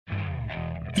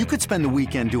You could spend the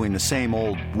weekend doing the same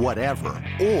old whatever,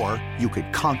 or you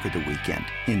could conquer the weekend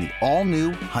in the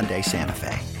all-new Hyundai Santa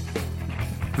Fe.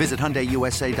 Visit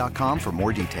HyundaiUSA.com for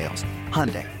more details.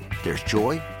 Hyundai, there's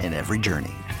joy in every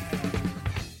journey.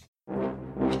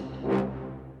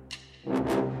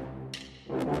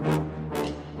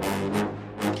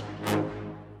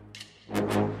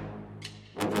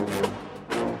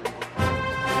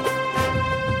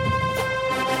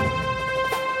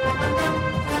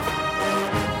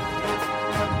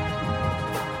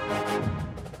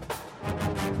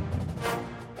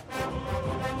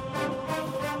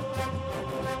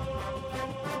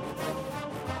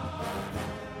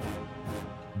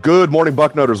 Good morning,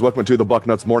 Bucknutters. Welcome to the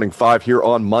Bucknuts Morning Five here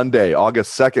on Monday,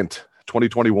 August 2nd,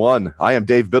 2021. I am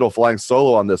Dave Biddle flying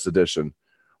solo on this edition.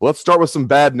 Let's start with some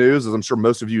bad news. As I'm sure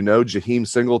most of you know, Jaheim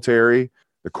Singletary,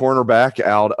 the cornerback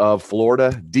out of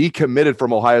Florida, decommitted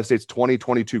from Ohio State's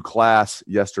 2022 class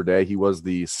yesterday. He was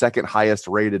the second highest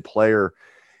rated player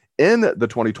in the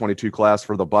 2022 class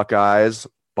for the Buckeyes,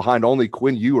 behind only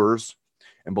Quinn Ewers.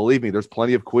 And believe me, there's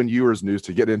plenty of Quinn Ewers news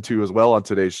to get into as well on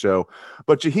today's show.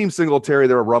 But Jaheim Singletary,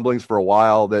 there were rumblings for a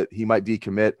while that he might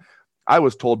decommit. I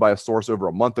was told by a source over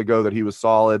a month ago that he was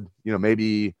solid. You know,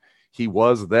 maybe he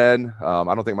was then. I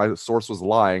don't think my source was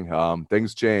lying.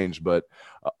 Things change. But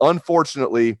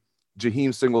unfortunately,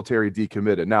 Jaheim Singletary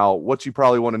decommitted. Now, what you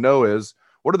probably want to know is,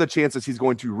 what are the chances he's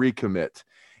going to recommit?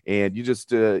 And you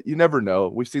just, you never know.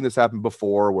 We've seen this happen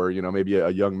before where, you know, maybe a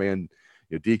young man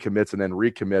decommits and then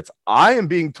recommits. I am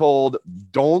being told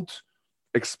don't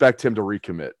expect him to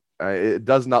recommit. It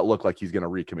does not look like he's going to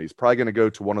recommit. He's probably going to go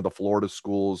to one of the Florida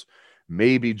schools,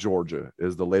 maybe Georgia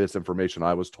is the latest information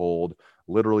I was told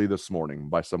literally this morning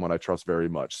by someone I trust very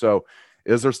much. So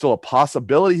is there still a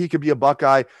possibility he could be a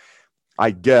Buckeye?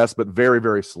 I guess, but very,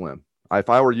 very slim. If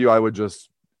I were you, I would just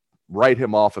write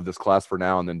him off of this class for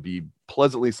now and then be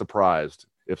pleasantly surprised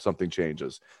if something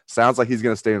changes. Sounds like he's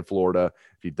going to stay in Florida.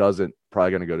 If he doesn't,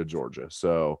 probably going to go to Georgia.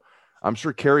 So I'm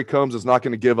sure Kerry Combs is not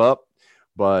going to give up,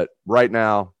 but right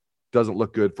now doesn't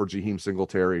look good for Jaheim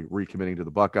Singletary recommitting to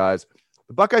the Buckeyes.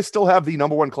 The Buckeyes still have the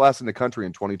number one class in the country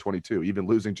in 2022, even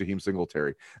losing Jaheim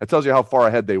Singletary. That tells you how far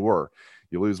ahead they were.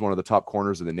 You lose one of the top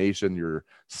corners in the nation, your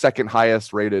second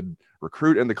highest rated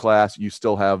recruit in the class, you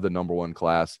still have the number one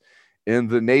class in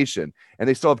the nation. And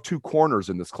they still have two corners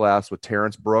in this class with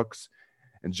Terrence Brooks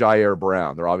and Jair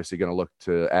Brown. They're obviously going to look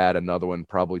to add another one,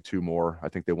 probably two more. I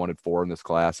think they wanted four in this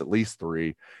class, at least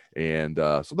three. And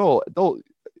so they'll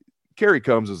Kerry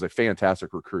Combs is a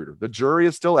fantastic recruiter. The jury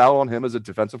is still out on him as a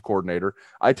defensive coordinator.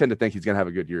 I tend to think he's going to have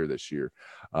a good year this year.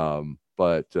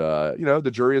 But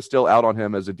the jury is still out on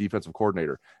him as a defensive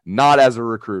coordinator, not as a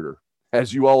recruiter.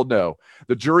 As you all know,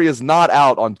 the jury is not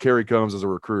out on Kerry Combs as a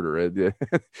recruiter.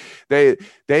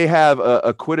 They have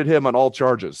acquitted him on all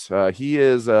charges. He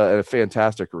is a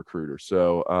fantastic recruiter.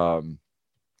 So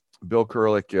Bill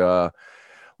Kurelic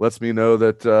lets me know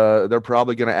that they're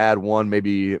probably going to add one,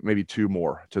 maybe two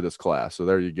more to this class. So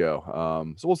there you go.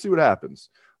 So we'll see what happens.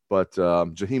 But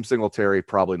Jaheim Singletary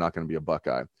probably not going to be a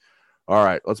Buckeye. All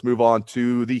right, let's move on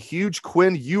to the huge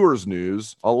Quinn Ewers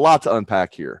news. A lot to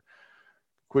unpack here.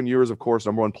 Quinn Ewers, of course,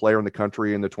 number one player in the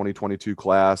country in the 2022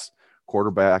 class,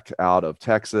 quarterback out of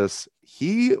Texas.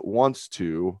 He wants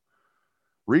to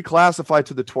reclassify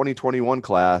to the 2021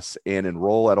 class and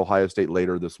enroll at Ohio State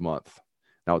later this month.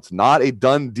 Now, it's not a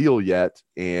done deal yet,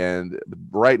 and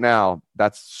right now,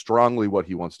 that's strongly what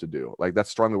he wants to do. Like,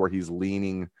 that's strongly where he's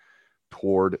leaning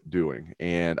toward doing.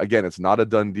 And again, it's not a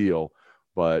done deal,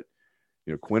 but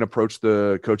Quinn approached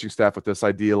the coaching staff with this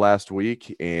idea last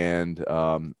week, and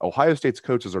Ohio State's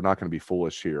coaches are not going to be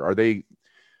foolish here. Are they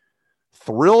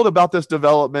thrilled about this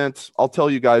development? I'll tell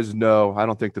you guys, no, I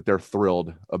don't think that they're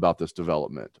thrilled about this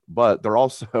development, but they're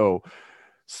also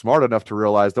smart enough to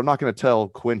realize they're not going to tell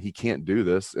Quinn he can't do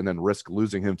this and then risk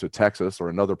losing him to Texas or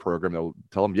another program. They'll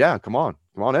tell him, yeah, come on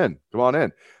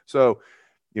in. So,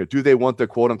 do they want the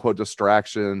quote unquote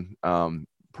distraction?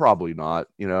 Probably not.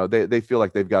 They feel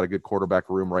like they've got a good quarterback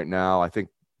room right now. I think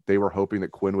they were hoping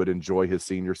that Quinn would enjoy his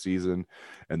senior season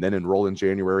and then enroll in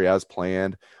January as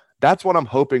planned. That's what I'm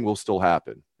hoping will still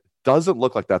happen. Doesn't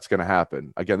look like that's going to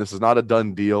happen. Again, this is not a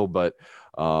done deal, but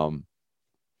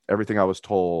everything I was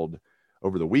told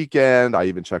over the weekend, I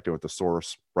even checked in with the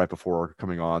source right before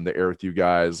coming on the air with you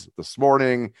guys this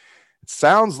morning. It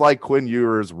sounds like Quinn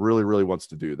Ewers really, really wants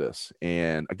to do this.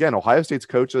 And again, Ohio State's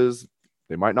coaches,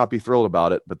 they might not be thrilled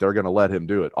about it, but they're going to let him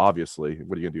do it. Obviously,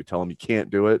 what are you going to do? Tell him you can't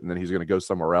do it, and then he's going to go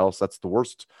somewhere else? That's the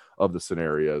worst of the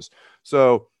scenarios.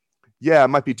 So, yeah, it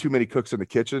might be too many cooks in the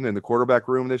kitchen in the quarterback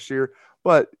room this year,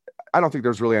 but I don't think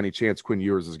there's really any chance Quinn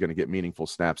Ewers is going to get meaningful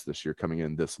snaps this year coming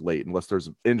in this late, unless there's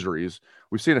injuries.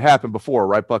 We've seen it happen before,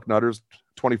 right, Bucknutters?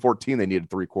 2014, they needed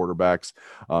 3 quarterbacks.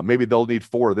 Maybe they'll need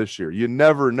 4 this year. You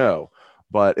never know,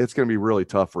 but it's going to be really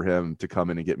tough for him to come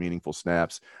in and get meaningful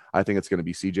snaps. I think it's going to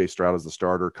be C.J. Stroud as the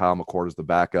starter, Kyle McCord as the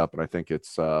backup, and I think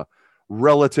it's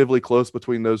relatively close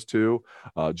between those two.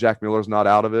 Jack Miller's not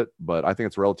out of it, but I think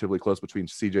it's relatively close between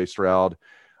C.J. Stroud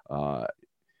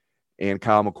and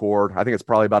Kyle McCord. I think it's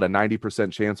probably about a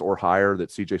 90% chance or higher that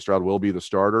C.J. Stroud will be the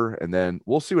starter. And then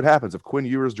we'll see what happens. If Quinn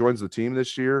Ewers joins the team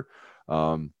this year,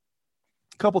 a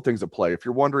couple things at play. If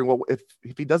you're wondering, well, if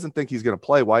he doesn't think he's going to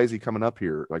play, why is he coming up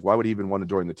here? Like, why would he even want to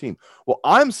join the team? Well,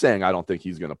 I'm saying I don't think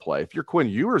he's going to play. If you're Quinn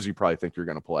Ewers, you probably think you're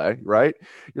going to play, right?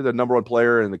 You're the number 1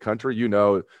 player in the country. You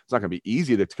know it's not going to be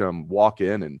easy to come walk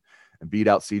in and beat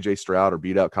out C.J. Stroud or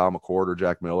beat out Kyle McCord or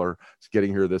Jack Miller. It's getting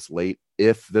here this late.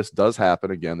 If this does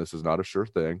happen, again, this is not a sure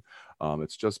thing.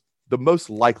 It's just the most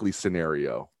likely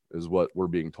scenario is what we're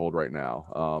being told right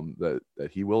now,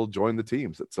 that he will join the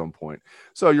teams at some point.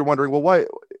 So you're wondering, well, why,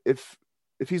 if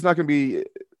he's not going to be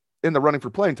in the running for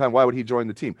playing time, why would he join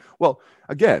the team? Well,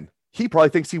 again, he probably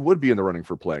thinks he would be in the running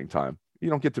for playing time. You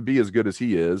don't get to be as good as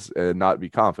he is and not be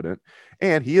confident.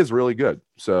 And he is really good.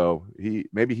 So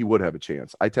maybe he would have a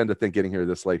chance. I tend to think getting here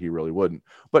this late, he really wouldn't.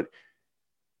 But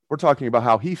we're talking about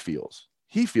how he feels.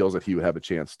 He feels that he would have a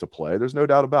chance to play. There's no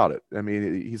doubt about it. I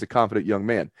mean, he's a confident young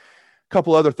man. A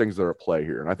couple other things that are at play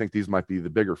here, and I think these might be the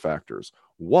bigger factors.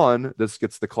 One, this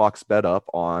gets the clock sped up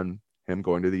on him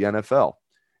going to the NFL.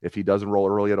 If he does enroll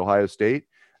early at Ohio State,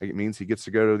 it means he gets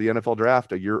to go to the NFL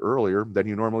draft a year earlier than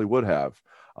he normally would have.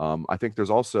 I think there's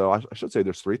also, I should say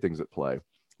there's 3 things at play,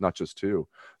 not just 2.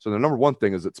 So the number 1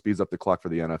 thing is it speeds up the clock for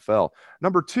the NFL.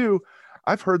 Number 2,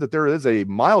 I've heard that there is a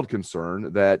mild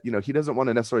concern that, he doesn't want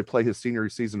to necessarily play his senior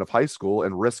season of high school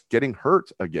and risk getting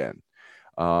hurt again.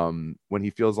 When he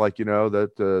feels like,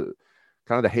 that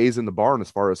kind of the haze in the barn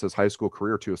as far as his high school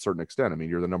career to a certain extent. I mean,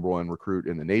 you're the number 1 recruit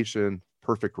in the nation,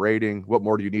 perfect rating. What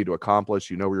more do you need to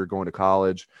accomplish? Where you're going to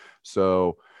college.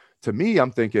 So to me,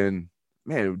 I'm thinking,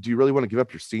 man, do you really want to give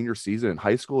up your senior season in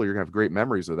high school? You're going to have great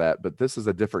memories of that. But this is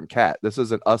a different cat. This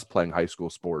isn't us playing high school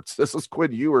sports. This is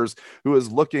Quinn Ewers, who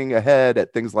is looking ahead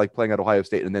at things like playing at Ohio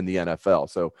State and then the NFL.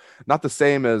 So not the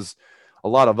same as a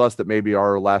lot of us that maybe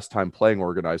our last time playing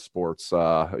organized sports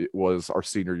was our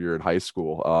senior year in high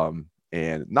school.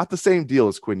 And not the same deal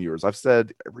as Quinn Ewers. I've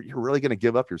said, you're really going to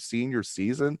give up your senior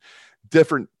season?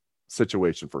 Different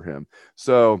situation for him.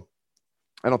 So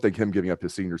I don't think him giving up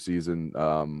his senior season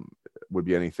would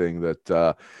be anything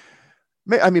that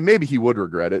maybe he would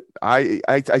regret it.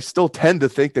 I still tend to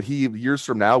think that he years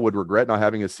from now would regret not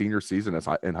having a senior season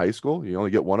in high school. You only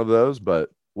get one of those,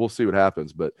 but we'll see what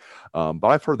happens. But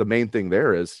I've heard the main thing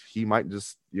there is he might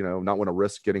just not want to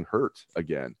risk getting hurt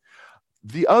again.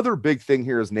 The other big thing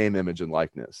here is name, image, and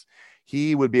likeness.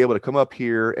 He would be able to come up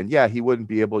here and he wouldn't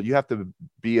be able, you have to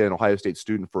be an Ohio State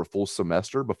student for a full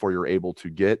semester before you're able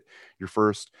to get your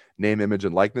first name, image,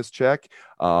 and likeness check.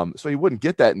 So he wouldn't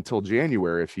get that until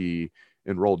January if he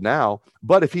enrolled now.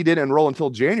 But if he didn't enroll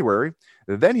until January,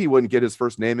 then he wouldn't get his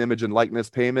first name, image, and likeness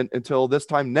payment until this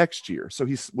time next year. So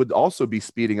he would also be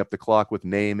speeding up the clock with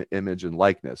name, image, and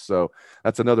likeness. So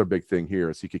that's another big thing here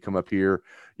is he could come up here,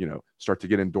 start to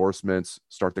get endorsements,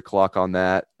 start the clock on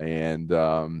that, and,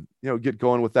 get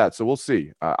going with that. So we'll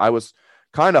see. I was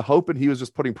kind of hoping he was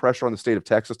just putting pressure on the state of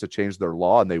Texas to change their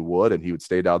law, and they would, and he would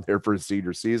stay down there for his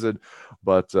senior season.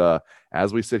 But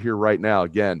as we sit here right now,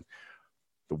 again,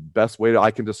 the best way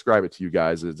I can describe it to you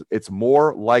guys is it's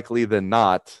more likely than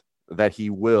not that he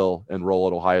will enroll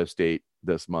at Ohio State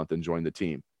this month and join the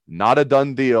team. Not a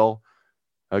done deal.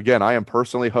 Again, I am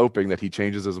personally hoping that he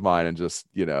changes his mind and just,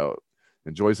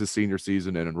 enjoys his senior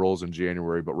season and enrolls in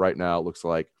January. But right now it looks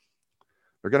like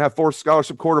they're going to have 4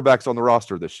 scholarship quarterbacks on the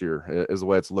roster this year is the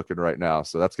way it's looking right now.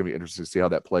 So that's going to be interesting to see how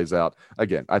that plays out.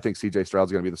 Again, I think C.J.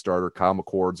 Stroud's going to be the starter. Kyle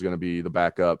McCord's going to be the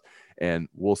backup. And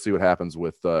we'll see what happens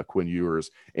with Quinn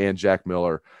Ewers and Jack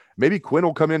Miller. Maybe Quinn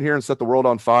will come in here and set the world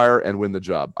on fire and win the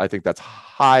job. I think that's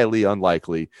highly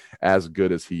unlikely, as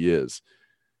good as he is.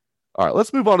 All right,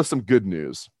 let's move on to some good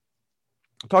news.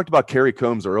 I talked about Kerry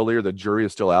Combs earlier. The jury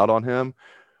is still out on him.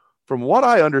 From what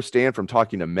I understand from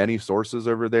talking to many sources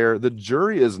over there, the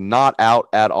jury is not out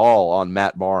at all on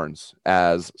Matt Barnes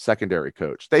as secondary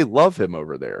coach. They love him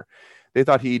over there. They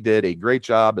thought he did a great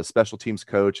job as special teams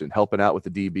coach and helping out with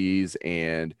the DBs.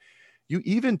 And you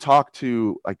even talk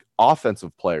to like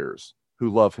offensive players who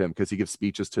love him because he gives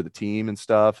speeches to the team and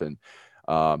stuff. And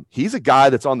he's a guy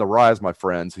that's on the rise, my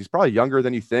friends. He's probably younger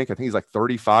than you think. I think he's like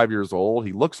 35 years old.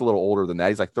 He looks a little older than that.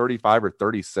 He's like 35 or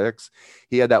 36.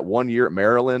 He had that 1 year at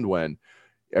Maryland when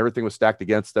everything was stacked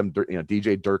against them.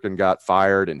 DJ Durkin got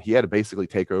fired, and he had to basically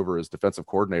take over as defensive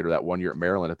coordinator that 1 year at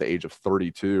Maryland at the age of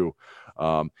 32.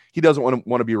 He doesn't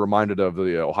want to be reminded of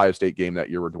the Ohio State game that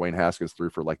year where Dwayne Haskins threw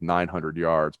for like 900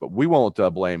 yards, but we won't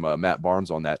blame Matt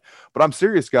Barnes on that. But I'm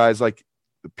serious, guys. Like,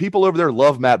 people over there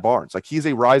love Matt Barnes. Like, he's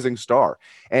a rising star,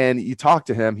 and you talk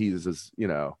to him, he's as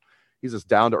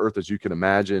down to earth as you can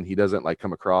imagine. He doesn't like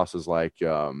come across as like,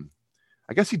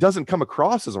 I guess he doesn't come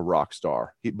across as a rock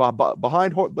star. But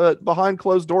behind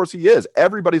closed doors, he is.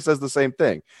 Everybody says the same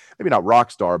thing. Maybe not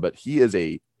rock star, but he is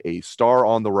a star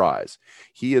on the rise.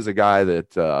 He is a guy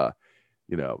that,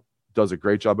 does a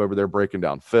great job over there breaking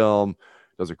down film,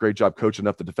 does a great job coaching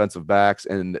up the defensive backs.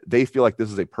 And they feel like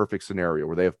this is a perfect scenario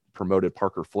where they have promoted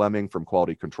Parker Fleming from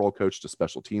quality control coach to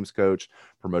special teams coach,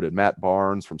 promoted Matt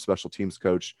Barnes from special teams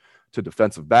coach to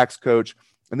defensive backs coach.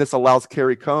 And this allows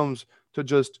Kerry Combs to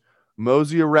just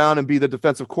mosey around and be the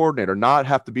defensive coordinator, not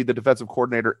have to be the defensive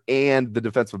coordinator and the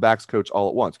defensive backs coach all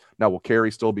at once. Now, will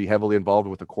Kerry still be heavily involved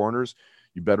with the corners?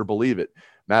 You better believe it.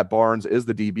 Matt Barnes is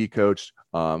the DB coach.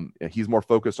 He's more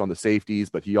focused on the safeties,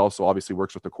 but he also obviously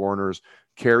works with the corners.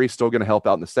 Kerry's still going to help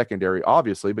out in the secondary,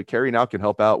 obviously, but Kerry now can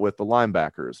help out with the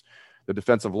linebackers, the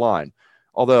defensive line.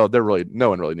 Although no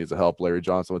one really needs to help Larry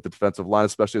Johnson with the defensive line,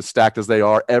 especially as stacked as they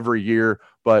are every year.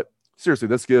 But seriously,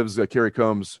 this gives Kerry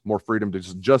Combs more freedom to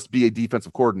just be a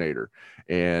defensive coordinator.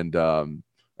 And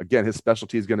again, his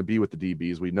specialty is going to be with the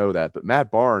DBs. We know that. But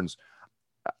Matt Barnes,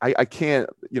 I can't,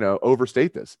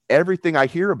 overstate this. Everything I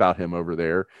hear about him over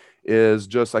there is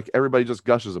just like everybody just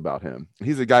gushes about him.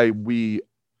 He's a guy we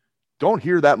don't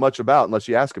hear that much about unless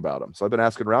you ask about him. So I've been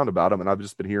asking around about him, and I've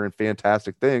just been hearing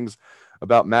fantastic things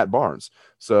about Matt Barnes.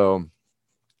 So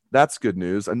that's good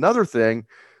news. Another thing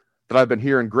that I've been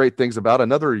hearing great things about,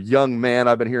 another young man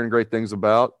I've been hearing great things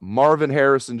about, Marvin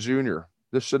Harrison Jr.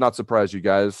 This should not surprise you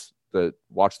guys that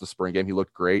watched the spring game. He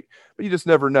looked great, but you just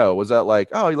never know. Was that like,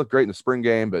 oh, he looked great in the spring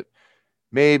game, but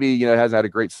maybe, hasn't had a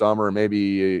great summer.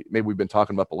 Maybe we've been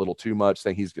talking about a little too much,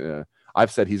 saying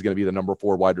I've said he's going to be the number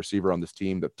 4 wide receiver on this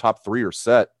team. The top 3 are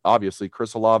set, obviously,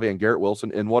 Chris Olave and Garrett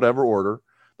Wilson in whatever order,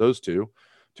 those two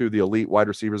the elite wide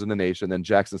receivers in the nation. Then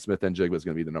Jackson Smith-Njigba is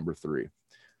going to be the number 3.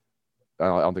 I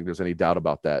don't think there's any doubt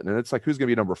about that. And it's like, who's going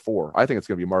to be number 4? I think it's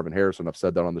going to be Marvin Harrison. I've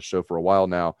said that on the show for a while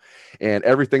now. And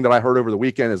everything that I heard over the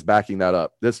weekend is backing that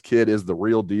up. This kid is the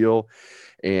real deal,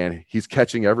 and he's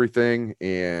catching everything.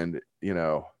 And,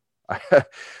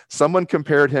 someone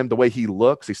compared him the way he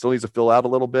looks. He still needs to fill out a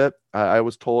little bit. I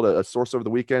was told, a source over the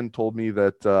weekend told me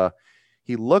that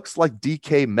he looks like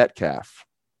DK Metcalf.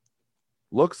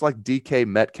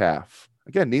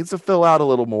 Again, needs to fill out a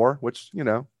little more, which,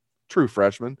 true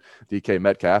freshman, DK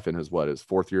Metcalf in his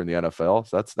 4th year in the NFL.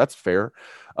 So that's fair.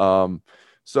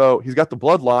 So he's got the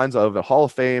bloodlines of a Hall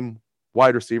of Fame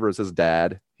wide receiver as his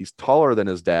dad. He's taller than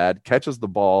his dad, catches the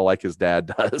ball like his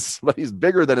dad does, but he's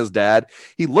bigger than his dad.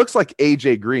 He looks like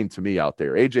AJ Green to me out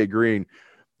there. AJ Green,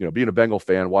 being a Bengal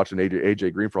fan, watching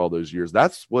AJ Green for all those years,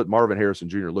 that's what Marvin Harrison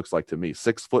Jr. looks like to me.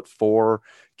 6'4",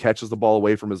 catches the ball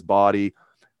away from his body.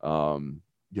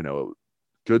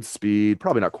 Good speed,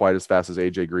 probably not quite as fast as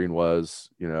AJ Green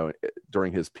was,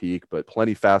 during his peak, but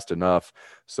plenty fast enough.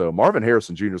 So Marvin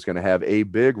Harrison Jr. is going to have a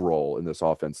big role in this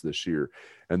offense this year.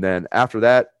 And then after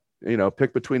that,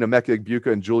 pick between Emeka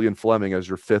Egbuka and Julian Fleming as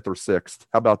your 5th or 6th.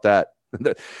 How about that?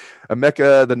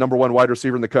 Emeka, the number 1 wide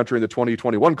receiver in the country in the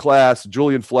 2021 class.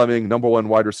 Julian Fleming, number 1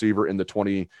 wide receiver in the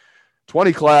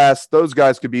 2020 class. Those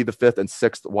guys could be the 5th and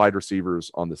 6th wide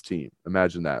receivers on this team.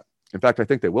 Imagine that. In fact, I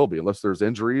think they will be, unless there's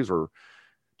injuries or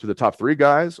to the top 3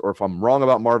 guys, or if I'm wrong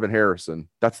about Marvin Harrison,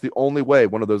 that's the only way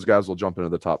one of those guys will jump into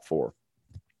the top 4.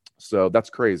 So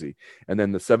that's crazy. And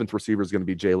then the 7th receiver is going to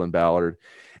be Jalen Ballard.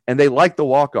 And they like the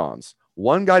walk-ons.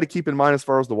 One guy to keep in mind as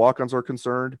far as the walk-ons are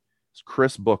concerned is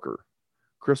Chris Booker.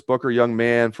 Chris Booker, young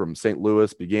man from St.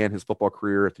 Louis, began his football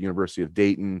career at the University of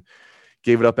Dayton,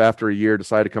 gave it up after a year,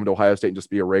 decided to come to Ohio State and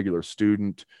just be a regular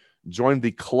student, joined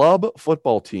the club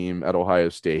football team at Ohio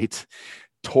State,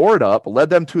 tore it up, led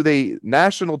them to the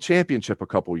national championship a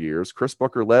couple years. Chris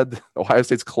Booker led Ohio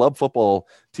State's club football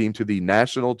team to the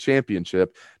national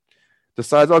championship,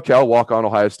 decides, okay, I'll walk on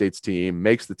Ohio State's team,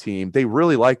 makes the team. They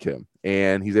really like him,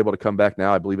 and he's able to come back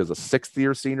now, I believe, as a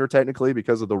 6th-year senior technically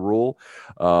because of the rule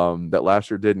that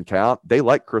last year didn't count. They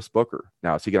like Chris Booker.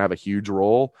 Now, is he going to have a huge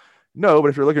role? No, but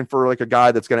if you're looking for like a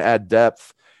guy that's going to add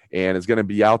depth and is going to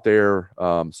be out there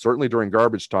certainly during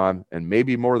garbage time, and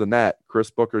maybe more than that, Chris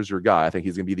Booker's your guy. I think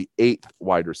he's going to be the 8th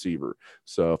wide receiver.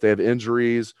 So if they have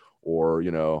injuries or,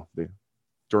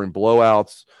 during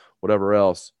blowouts, whatever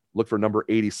else, look for number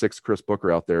 86, Chris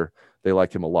Booker out there. They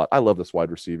like him a lot. I love this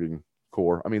wide receiving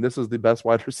core. I mean, this is the best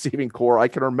wide receiving core I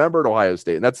can remember at Ohio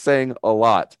State, and that's saying a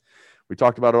lot. We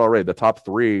talked about it already. The top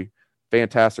three,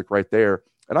 fantastic right there.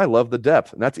 And I love the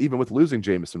depth, and that's even with losing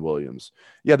Jameson Williams.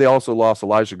 Yeah, they also lost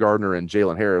Elijah Gardner and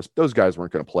Jalen Harris. Those guys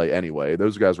weren't going to play anyway.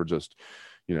 Those guys were just,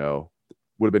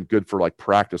 would have been good for like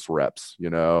practice reps,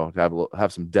 to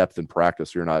have some depth in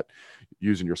practice. So you're not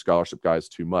using your scholarship guys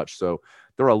too much. So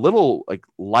they're a little like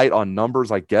light on numbers,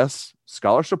 I guess,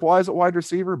 scholarship wise at wide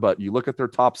receiver, but you look at their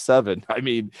top 7. I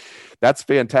mean, that's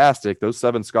fantastic. Those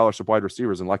 7 scholarship wide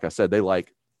receivers. And like I said, they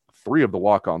like 3 of the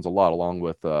walk-ons a lot, along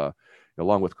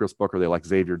with Chris Booker. They like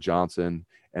Xavier Johnson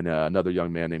and another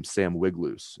young man named Sam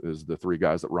Wigloose is the 3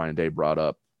 guys that Ryan Day brought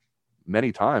up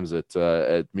many times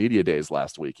at media days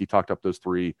last week. He talked up those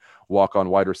 3 walk-on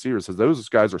wide receivers, says those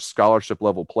guys are scholarship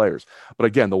level players. But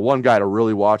again, the one guy to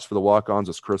really watch for the walk-ons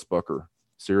is Chris Booker.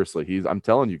 Seriously, I'm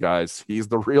telling you guys, he's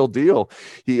the real deal.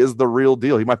 He is the real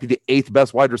deal. He might be the 8th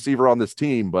best wide receiver on this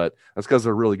team, but that's because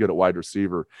they're really good at wide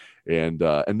receiver. And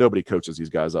nobody coaches these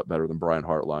guys up better than Brian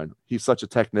Hartline. He's such a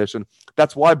technician.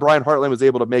 That's why Brian Hartline was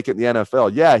able to make it in the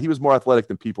NFL. Yeah, he was more athletic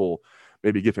than people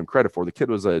maybe give him credit for. The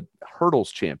kid was a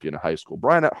hurdles champion in high school.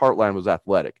 Brian Hartline was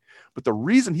athletic. But the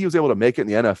reason he was able to make it in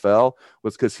the NFL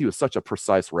was because he was such a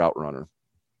precise route runner.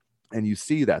 And you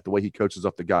see that the way he coaches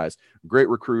up the guys. Great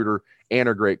recruiter and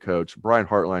a great coach. Brian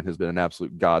Hartline has been an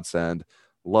absolute godsend.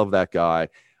 Love that guy.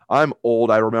 I'm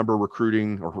old. I remember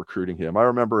recruiting him. I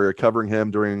remember covering him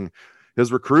during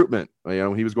his recruitment.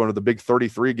 He was going to the Big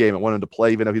 33 game and wanted to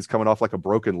play, even though he's coming off like a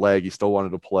broken leg. He still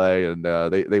wanted to play, and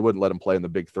they wouldn't let him play in the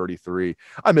Big 33.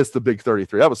 I missed the Big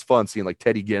 33. That was fun seeing like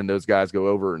Teddy Ginn, those guys go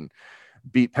over and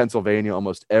beat Pennsylvania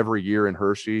almost every year in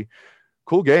Hershey.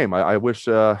 Cool game. I wish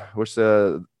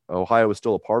Ohio was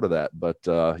still a part of that, but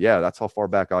yeah, that's how far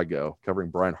back I go, covering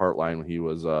Brian Hartline when he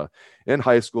was in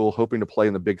high school, hoping to play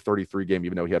in the Big 33 game,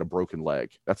 even though he had a broken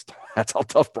leg. That's how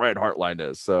tough Brian Hartline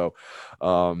is. So,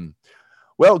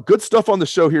 well, good stuff on the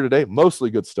show here today.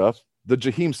 Mostly good stuff. The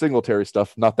Jaheim Singletary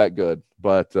stuff, not that good,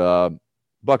 but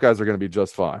Buckeyes are going to be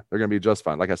just fine. They're going to be just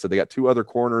fine. Like I said, they got 2 other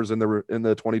corners in the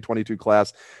 2022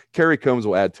 class. Kerry Combs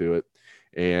will add to it.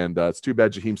 And it's too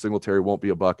bad Jaheim Singletary won't be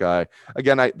a Buckeye.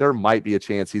 Again, there might be a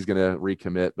chance he's going to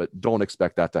recommit, but don't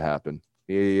expect that to happen.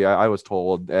 I was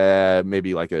told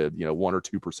maybe like a 1 or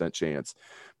 2% chance.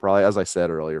 Probably, as I said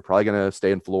earlier, probably going to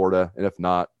stay in Florida, and if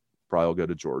not, probably will go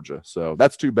to Georgia. So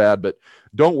that's too bad, but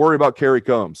don't worry about Kerry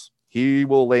Combs. He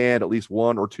will land at least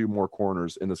 1 or 2 more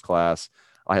corners in this class.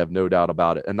 I have no doubt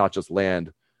about it, and not just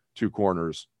land 2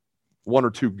 corners, 1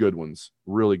 or 2 good ones,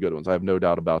 really good ones. I have no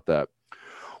doubt about that.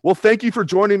 Well, thank you for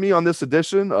joining me on this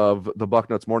edition of the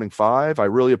Bucknuts Morning 5. I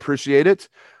really appreciate it.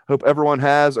 Hope everyone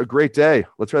has a great day.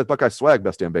 Let's try the Buckeye Swag,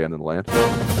 best damn band in the land.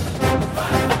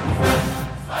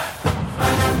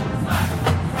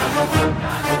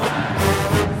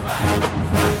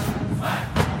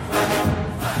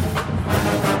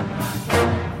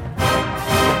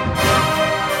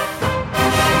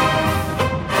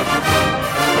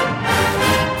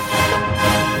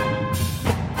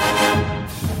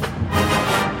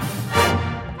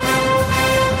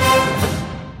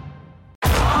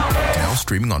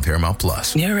 Streaming on Paramount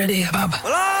Plus. You ready, Bob?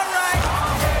 Well, all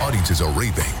right. Audiences are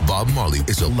raving. Bob Marley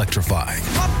is electrifying.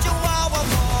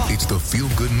 It's the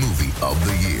feel-good movie of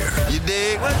the year. You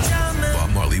dig?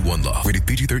 Bob Marley, One Love. Rated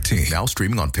PG-13. Now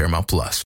streaming on Paramount Plus.